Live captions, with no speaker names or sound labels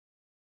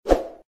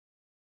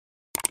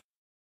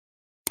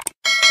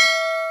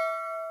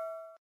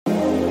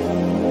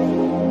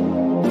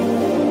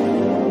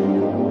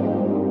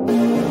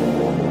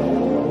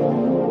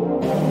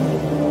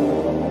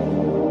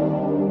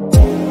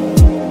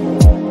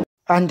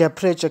Under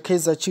pressure,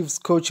 Kaizer Chiefs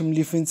coach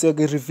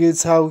Mlifi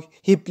reveals how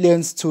he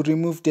plans to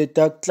remove the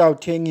dark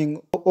cloud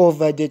hanging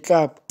over the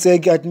club.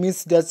 Mlifi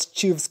admits that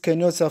Chiefs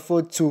cannot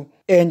afford to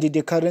end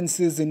the current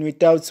season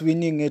without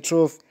winning a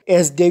trophy,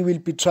 as they will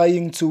be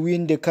trying to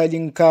win the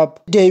Carling Cup.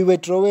 They were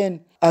drawn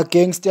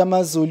against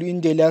AmaZulu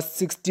in the last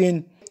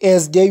 16,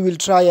 as they will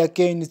try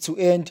again to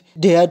end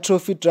their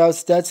trophy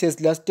drought that has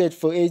lasted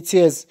for 8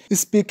 years.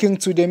 Speaking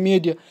to the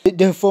media,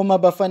 the former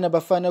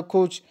Bafana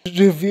coach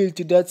revealed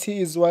that he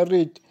is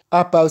worried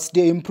about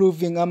the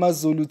improving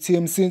AmaZulu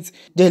team since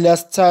the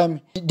last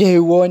time they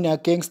won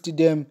against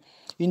them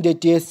in the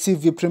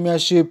DStv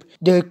Premiership.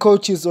 The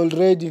coach is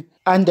already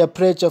under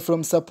pressure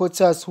from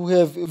supporters who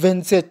have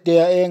vented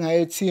their anger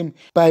at him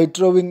by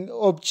throwing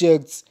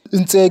objects.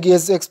 Mlifi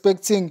is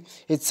expecting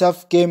a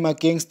tough game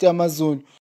against AmaZulu,